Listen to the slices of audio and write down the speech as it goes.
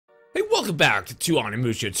Hey, welcome back to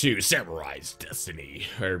Onimusha 2 Samurai's Destiny.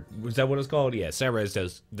 Or was that what it's called? Yeah,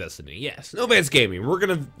 Samurai's Destiny. Yes. No Man's Gaming.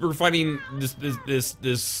 We're fighting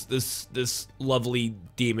this lovely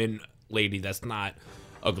demon lady that's not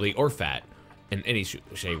ugly or fat in any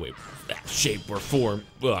shape or form.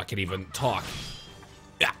 Ugh, I can't even talk.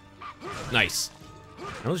 Yeah. Nice. I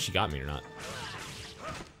don't know if she got me or not.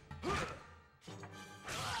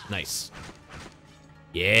 Nice.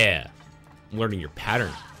 Yeah. I'm learning your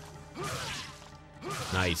pattern.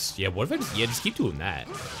 Nice. Yeah, what if I just keep doing that?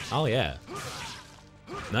 Oh, yeah.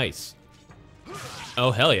 Nice.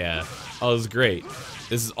 Oh, hell yeah. Oh, this is great.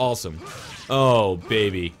 This is awesome. Oh,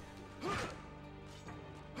 baby.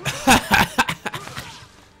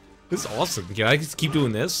 This is awesome. Can I just keep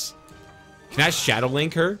doing this? Can I Shadow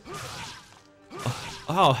Link her?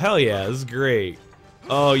 Oh, hell yeah. This is great.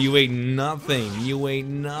 Oh, you ate nothing. You ate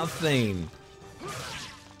nothing.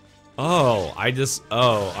 Oh, I just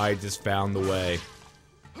found the way.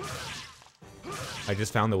 I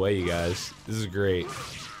just found the way, you guys. This is great.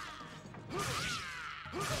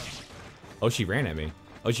 Oh, she ran at me.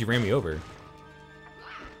 Oh, she ran me over.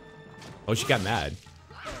 Oh, she got mad.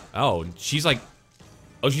 Oh, she's like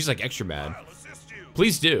extra mad.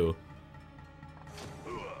 Please do.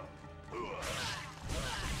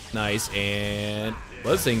 Nice, and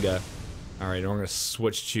Buzzinga. All right, we're gonna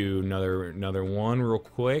switch to another one real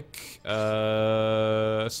quick.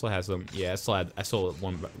 I still have some. Yeah, I still have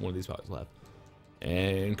one of these spots left.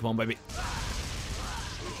 And come on, baby.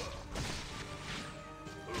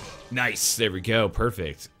 Nice. There we go.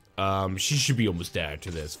 Perfect. She should be almost dead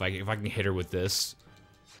after this. If I can hit her with this.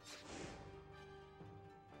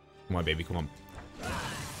 Come on, baby. Come on.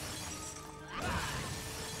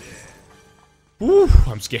 Woo!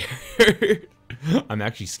 I'm scared. I'm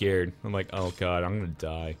actually scared. I'm like, oh god, I'm gonna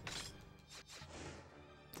die.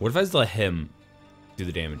 What if I just let him do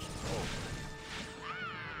the damage?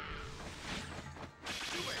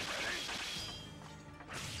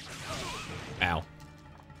 Ow.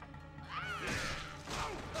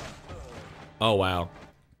 Oh wow.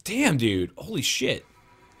 Damn, dude. Holy shit.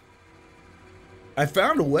 I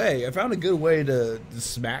found a way. I found a good way to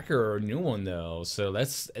smack her or a new one though. So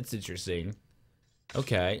that's interesting.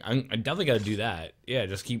 Okay, I definitely gotta do that. Yeah,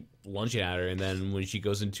 just keep lunging at her, and then when she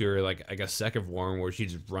goes into her, like, I guess, second form where she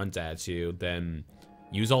just runs at you, then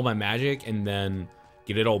use all my magic, and then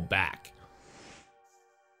get it all back.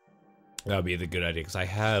 That would be the good idea, because I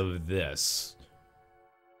have this.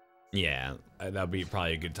 Yeah, that would be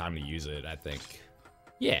probably a good time to use it, I think.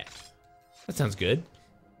 Yeah, that sounds good.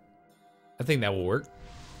 I think that will work.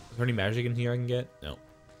 Is there any magic in here I can get? No.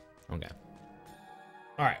 Okay.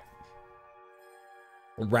 Alright.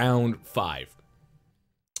 Round 5.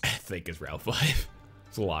 I think it's round 5.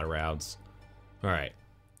 It's a lot of rounds. Alright.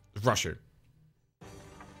 Rush her.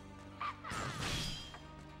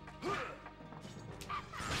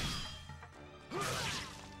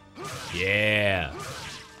 Yeah.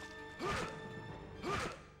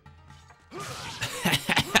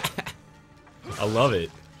 I love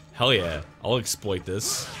it. Hell yeah. I'll exploit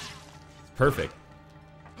this. It's perfect.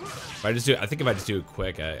 If I just do it, I think if I just do it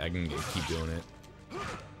quick, I can keep doing it.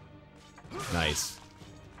 Nice.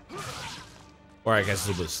 Or I guess a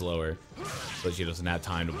little bit slower, but she doesn't have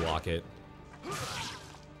time to block it.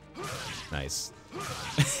 Nice.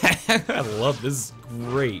 I love this. Is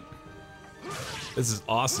great. This is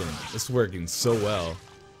awesome. This is working so well.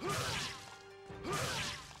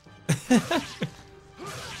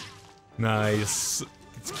 Nice.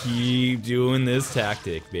 Let's keep doing this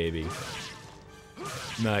tactic, baby.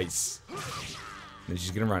 Nice. Then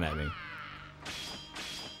she's gonna run at me.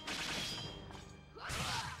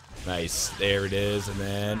 Nice, there it is, and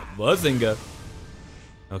then Buzzinga.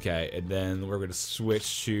 Okay, and then we're gonna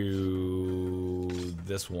switch to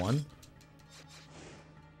this one.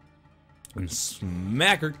 And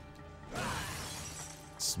smack her.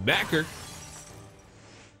 Smack her.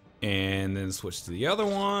 And then switch to the other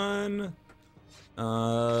one.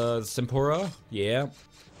 Simpora, yeah.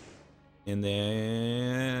 And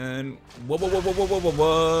then whoa, whoa, whoa, whoa, whoa, whoa, whoa,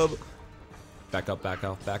 whoa. Back up, back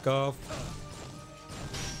off, back off.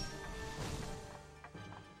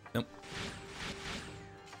 Nope.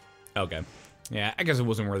 Okay. Yeah, I guess it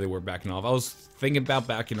wasn't really worth backing off. I was thinking about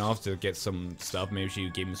backing off to get some stuff. Maybe she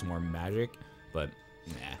gave me some more magic, but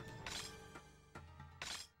nah.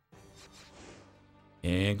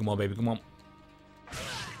 And come on, baby, come on.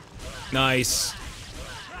 Nice.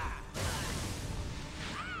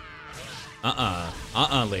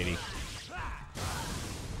 Lady.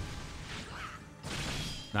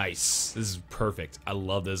 Nice. This is perfect. I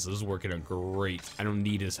love this. This is working out great. I don't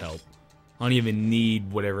need his help. I don't even need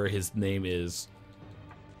whatever his name is.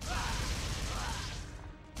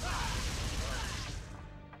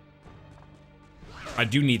 I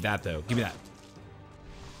do need that, though. Give me that.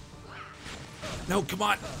 No, come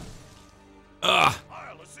on. Ugh.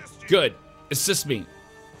 Good. Assist me.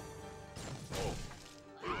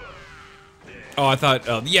 Oh, I thought,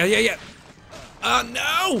 yeah.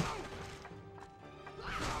 No!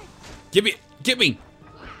 Give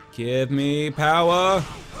me power.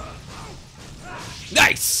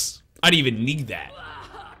 Nice! I didn't even need that.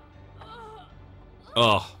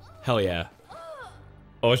 Oh, hell yeah.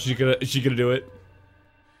 Oh, is she gonna do it?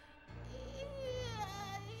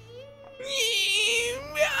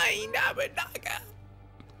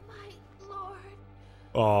 My lord.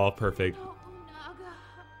 Oh, perfect. Nobunaga.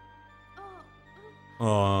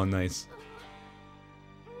 Oh, nice.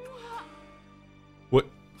 What?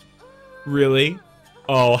 Really?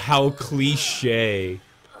 Oh, how cliche.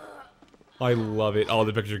 I love it. Oh,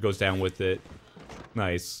 the picture goes down with it.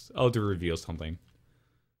 Nice. Oh, to reveal something.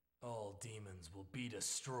 All demons will be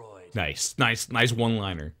destroyed. Nice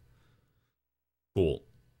one-liner. Cool.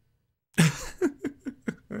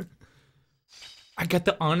 I got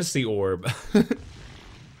the honesty orb.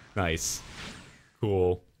 Nice.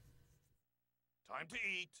 Cool. Time to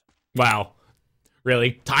eat. Wow.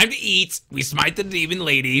 Really? Time to eat. We smite the demon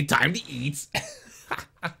lady. Time to eat.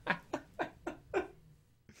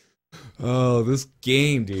 Oh, this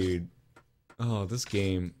game, dude. Oh, this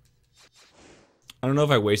game. I don't know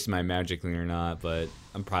if I wasted my magic thing or not, but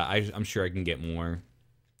I'm sure I can get more.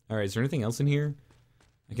 All right, is there anything else in here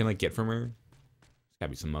I can like get from her? There's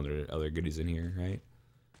gotta be some other goodies in here, right?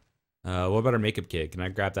 What about her makeup kit? Can I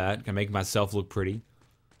grab that? Can I make myself look pretty?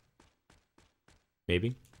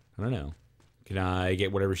 Maybe. I don't know. Can I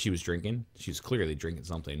get whatever she was drinking? She was clearly drinking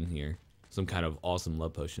something here. Some kind of awesome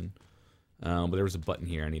love potion. But there was a button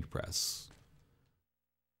here I need to press.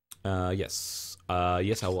 Yes.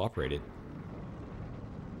 Yes, I will operate it.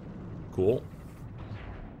 Cool.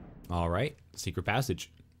 Alright. Secret passage.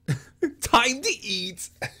 Time to eat!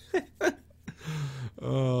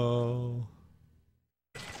 Oh.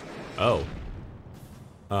 Oh.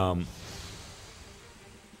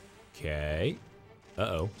 Okay.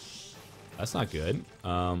 Uh-oh. That's not good.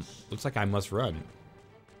 Looks like I must run.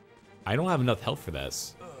 I don't have enough health for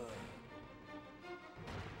this.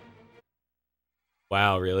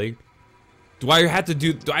 Wow, really? Do I have to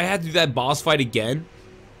do that boss fight again?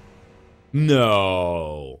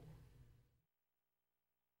 No.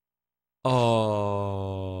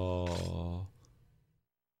 Oh.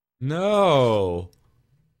 No.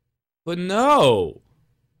 But no.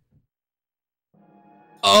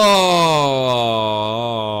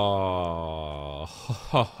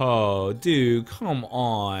 Oh, dude, come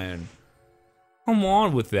on. Come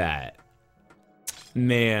on with that.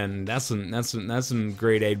 Man, that's some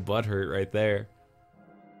grade A butthurt right there.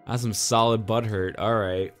 That's some solid butthurt. All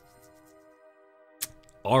right.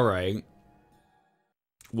 All right.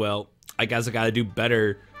 Well, I guess I gotta do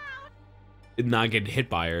better and not get hit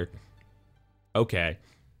by her. Okay.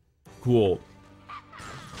 Cool.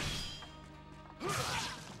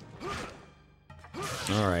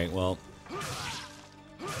 All right, well.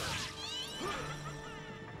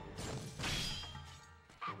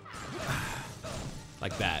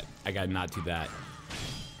 Like that. I gotta not do that.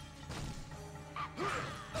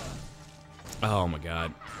 Oh my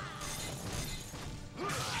god.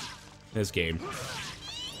 This game.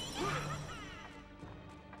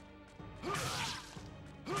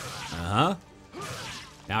 Uh-huh.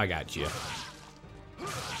 Now I got you.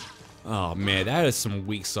 Oh man, that is some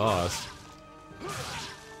weak sauce.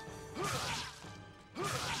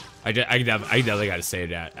 I definitely gotta say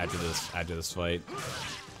that after this fight.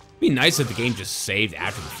 It'd be nice if the game just saved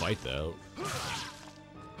after the fight though.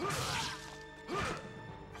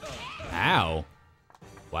 Ow.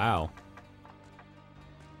 Wow.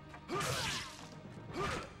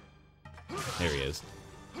 There he is.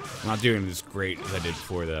 I'm not doing as great as I did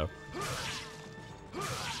before though.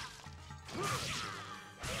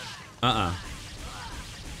 I'm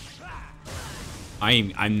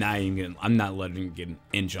not letting her get an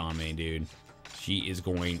inch on me, dude. She is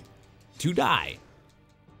going to die.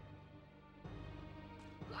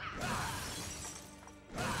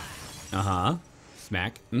 Uh-huh.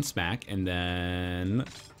 Smack and smack, and then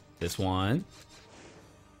this one.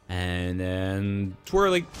 And then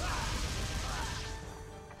twirling.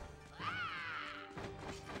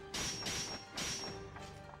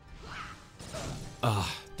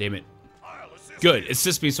 Ah, damn it. Good,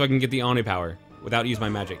 assist me so I can get the Oni power without using my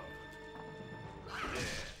magic.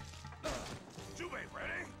 Jubei,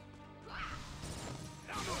 ready?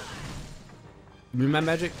 Read my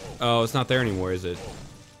magic? Oh, it's not there anymore, is it?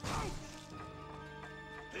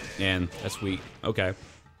 Man, that's weak. Okay.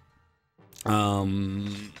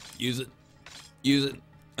 Use it. Use it.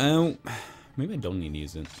 Oh, maybe I don't need to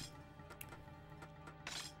use it.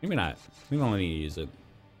 Maybe not. Maybe I don't need to use it.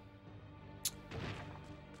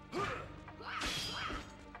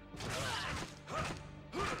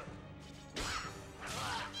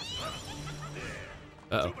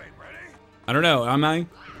 Uh-oh. I don't know. Am I?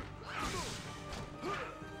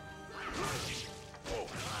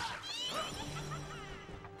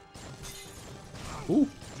 Ooh.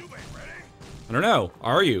 I don't know.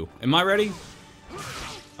 Are you? Am I ready?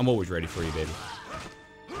 I'm always ready for you, baby.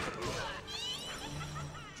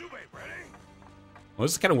 Well,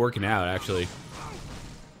 this is kind of working out, actually.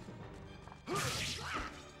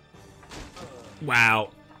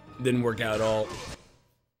 Wow. Didn't work out at all.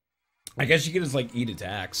 I guess you can just, like, eat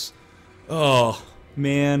attacks. Oh,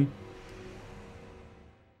 man.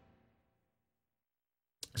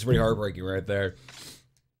 It's pretty heartbreaking right there.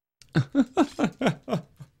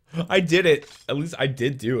 I did it. At least I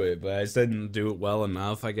did do it, but I just didn't do it well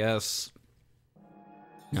enough, I guess.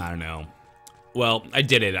 I don't know. Well, I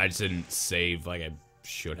did it. I just didn't save like I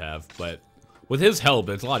should have, but with his help,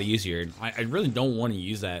 it's a lot easier. I really don't want to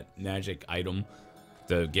use that magic item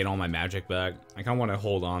to get all my magic back. I kind of want to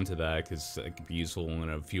hold on to that because it could be useful in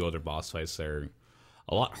a few other boss fights that are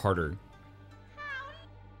a lot harder.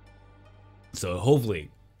 So hopefully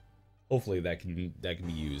that can be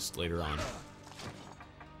used later on.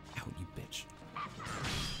 Ow, you bitch.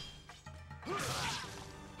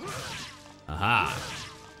 Aha.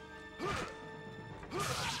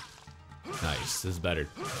 Nice. This is better.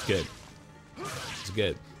 It's good. It's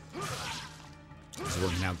good. This is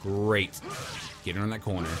working out great. Get her in that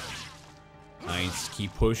corner. Nice.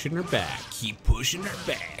 Keep pushing her back. Keep pushing her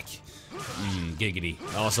back. Giggity.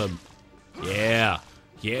 Awesome. Yeah.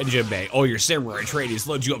 Yeah, Jubei. All your samurai training has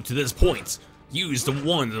led you up to this point. Use the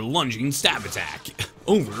lunging stab attack.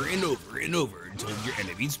 Over and over and over until your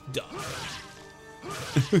enemies die.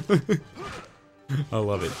 I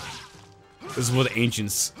love it. This is what the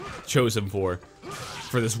ancients chose him for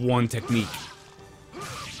this one technique.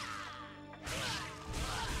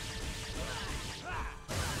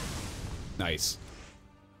 Nice.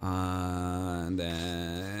 And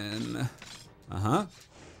then... Uh-huh.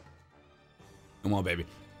 Come on, baby.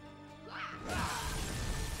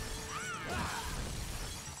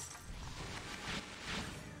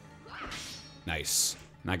 Nice.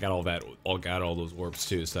 And I got all that, got all those orbs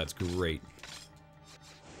too, so that's great.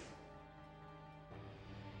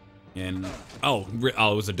 And oh,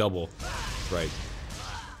 it was a double. That's right.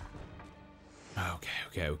 Okay.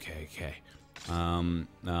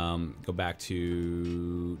 Go back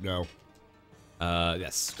to no.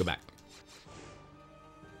 Yes, go back.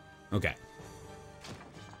 Okay.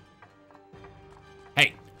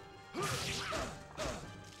 Hey.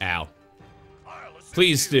 Ow.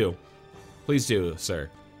 Please do. Please do, sir.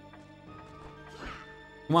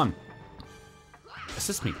 Come on.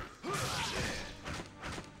 Assist me.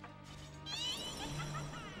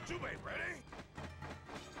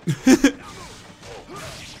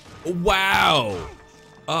 Wow.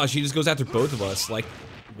 Oh, she just goes after both of us. Like,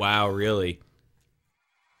 wow, really?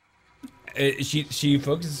 She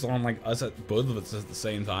focuses on like us at both of us at the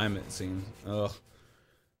same time. It seems. Ugh.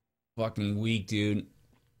 Fucking weak, dude.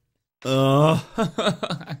 I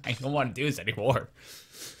don't want to do this anymore.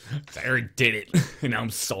 I already did it, and now I'm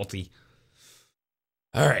salty.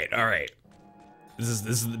 All right. This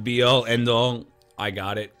is the be all end all. I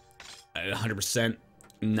got it. 100%.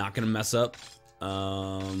 Not gonna mess up.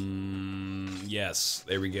 Yes,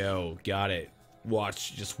 there we go. Got it.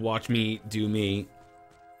 Just watch me do me.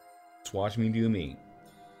 Just watch me do me.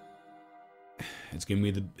 It's gonna be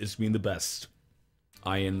the best.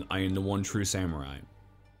 I am the one true samurai.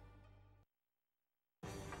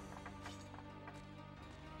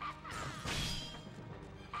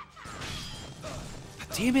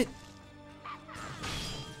 Damn it.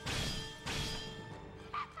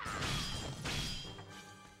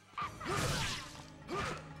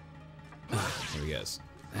 There he goes.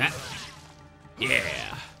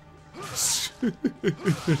 Yeah.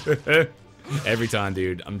 Every time,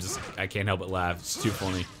 dude. I can't help but laugh. It's too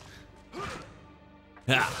funny.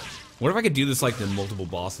 What if I could do this like to multiple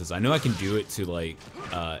bosses? I know I can do it to like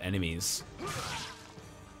enemies.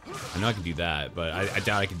 I know I can do that, but I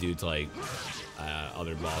doubt I can do it to like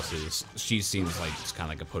other bosses. She seems like it's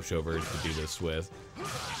kind of like a pushover to do this with.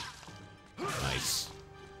 Nice.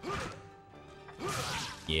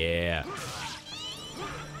 Yeah.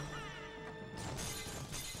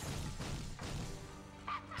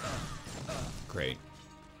 Great.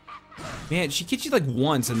 Man, she gets you like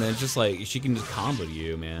once and then it's just like, she can just combo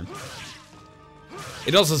you, man.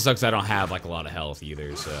 It also sucks I don't have like a lot of health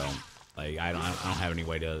either, so Like, I don't have any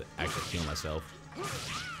way to actually heal myself.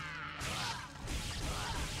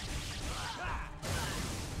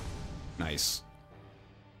 Nice.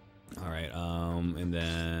 Alright, and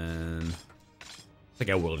then I think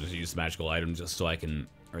I will just use the magical item just so I can,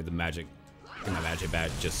 or the magic, my magic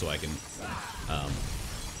badge just so I can, oh,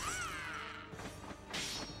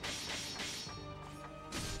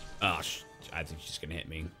 I think she's gonna hit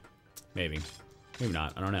me. Maybe. Maybe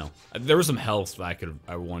not. I don't know. There was some health that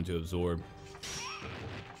I wanted to absorb.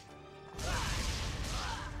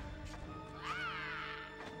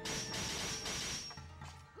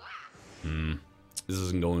 This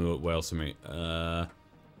isn't going well for me.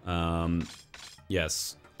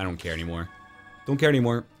 Yes. I don't care anymore. Don't care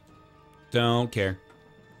anymore. Don't care.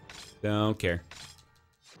 Don't care.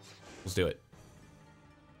 Let's do it.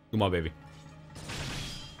 Come on, baby.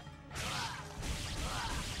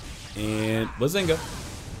 And Bazinga.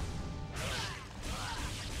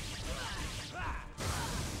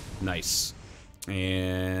 Nice.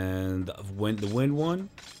 And the wind one.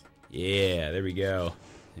 Yeah, there we go.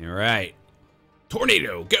 All right.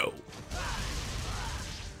 Tornado, go.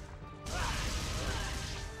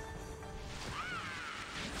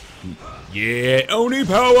 Yeah, Oni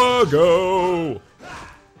power, go.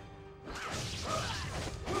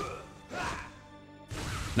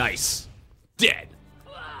 Nice. Dead.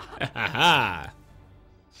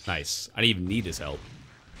 Nice. I didn't even need his help.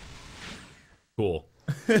 Cool.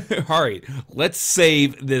 Alright, let's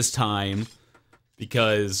save this time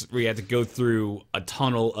because we had to go through a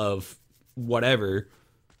tunnel of whatever.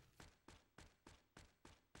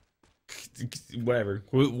 Whatever.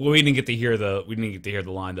 We didn't get to hear the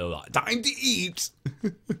line though. Time to eat.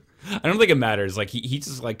 I don't think it matters. Like he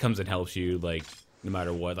just like comes and helps you like no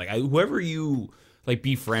matter what. Like whoever you like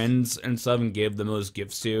be friends and stuff and give the most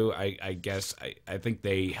gifts to, I guess I think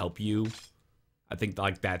they help you. I think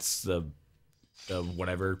like that's the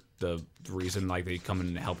whatever the reason like they come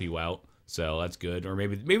and help you out. So that's good. Or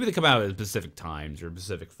maybe they come out at specific times or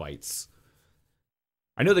specific fights.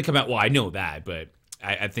 I know they come out. Well, I know that, but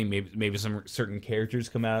I think maybe some certain characters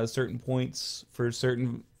come out at certain points for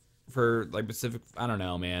like specific. I don't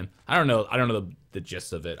know, man. I don't know the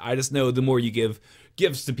gist of it. I just know the more you give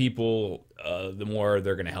gifts to people, the more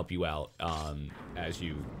they're gonna help you out as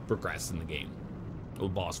you progress in the game,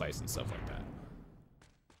 with boss fights and stuff like that.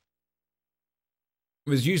 It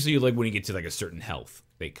was usually like when you get to like a certain health,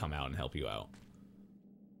 they come out and help you out.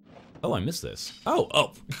 Oh, I missed this.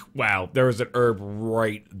 Oh, wow. There was an herb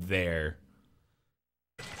right there.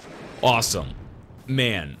 Awesome.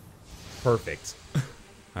 Man. Perfect.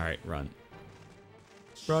 All right, run.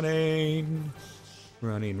 Running.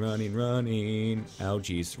 Running, running, running. Oh,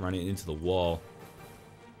 geez. Running into the wall.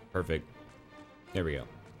 Perfect. There we go.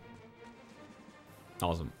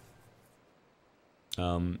 Awesome.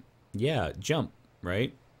 Yeah, jump,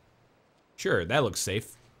 right? Sure, that looks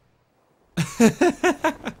safe.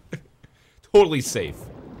 Totally safe.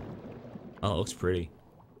 Oh, it looks pretty.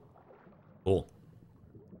 Cool.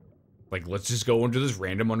 Like, let's just go into this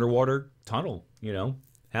random underwater tunnel, you know?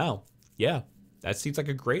 How? Yeah, that seems like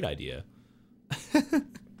a great idea.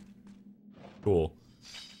 Cool.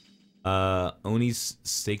 Oni's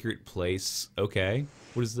sacred place. Okay.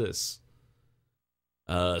 What is this?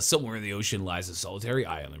 Somewhere in the ocean lies a solitary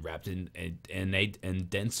island wrapped in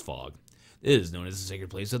dense fog. It is known as the sacred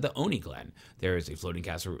place of the Oni clan. There is a floating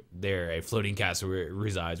castle. A floating castle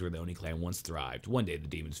resides where the Oni clan once thrived. One day, the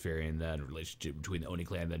demons fearing the relationship between the Oni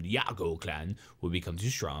clan and the Yago clan will become too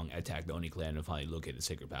strong, attack the Oni clan, and finally locate the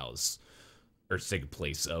sacred palace or sacred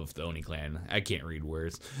place of the Oni clan. I can't read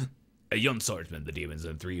words. A young swordsman, the demons,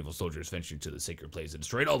 and 3 evil soldiers ventured to the sacred place and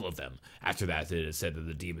destroyed all of them. After that, it is said that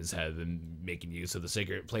the demons have been making use of the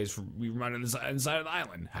sacred place for reminding inside of the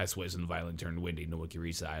island. Highways and violent turned windy. No one can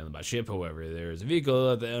reach the island by ship. However, there is a vehicle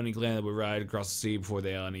of the Oni clan that would ride across the sea before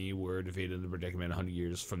the Oni were defeated in the predicament 100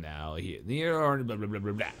 years from now. Blah, blah, blah,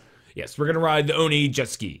 blah, blah. Yes, we're gonna ride the Oni jet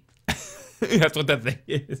ski. That's what that thing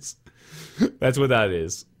is. That's what that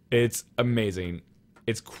is. It's amazing.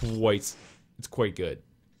 It's quite good.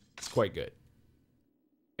 It's quite good.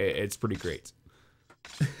 It's pretty great.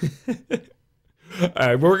 All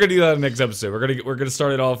right, we're gonna do that in the next episode. We're gonna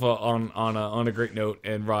start it off on a great note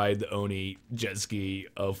and ride the Oni jet ski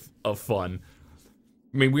of fun.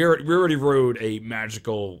 I mean, we already rode a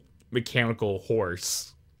magical mechanical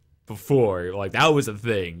horse before. Like that was a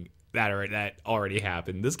thing that already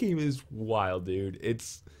happened. This game is wild, dude.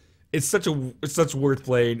 It's such worth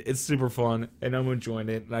playing. It's super fun, and I'm enjoying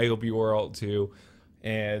it, and I hope you are all too.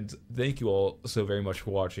 And thank you all so very much for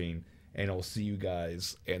watching, and I'll see you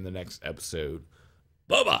guys in the next episode.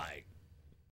 Bye-bye!